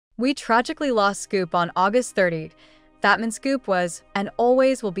We tragically lost Scoop on August 30th. Fatman Scoop was, and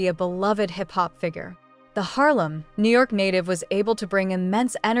always will be, a beloved hip-hop figure. The Harlem, New York native was able to bring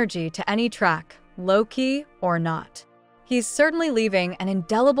immense energy to any track, low-key or not. He's certainly leaving an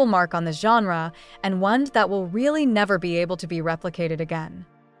indelible mark on the genre, and one that will really never be able to be replicated again.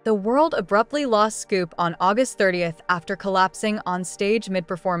 The world abruptly lost Scoop on August 30th after collapsing on stage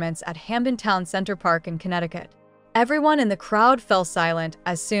mid-performance at Hamden Town Center Park in Connecticut. Everyone in the crowd fell silent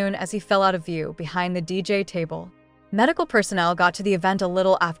as soon as he fell out of view behind the DJ table. Medical personnel got to the event a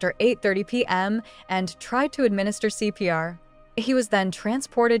little after 8:30 p.m. and tried to administer CPR. He was then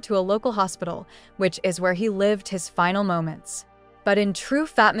transported to a local hospital, which is where he lived his final moments. But in true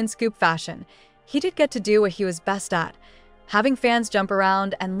Fatman Scoop fashion, he did get to do what he was best at, having fans jump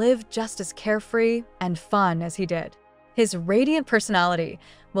around and live just as carefree and fun as he did. His radiant personality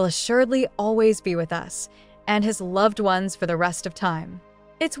will assuredly always be with us, and his loved ones for the rest of time.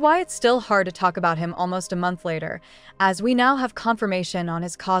 It's why it's still hard to talk about him almost a month later, as we now have confirmation on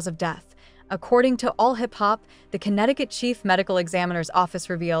his cause of death. According to All Hip Hop, the Connecticut Chief Medical Examiner's Office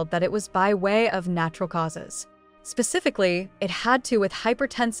revealed that it was by way of natural causes. Specifically, it had to do with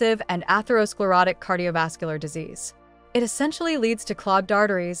hypertensive and atherosclerotic cardiovascular disease. It essentially leads to clogged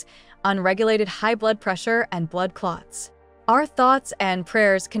arteries, unregulated high blood pressure, and blood clots. Our thoughts and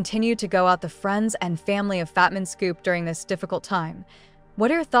prayers continue to go out to friends and family of Fatman Scoop during this difficult time.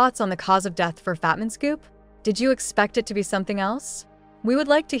 What are your thoughts on the cause of death for Fatman Scoop? Did you expect it to be something else? We would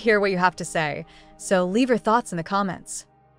like to hear what you have to say, so leave your thoughts in the comments.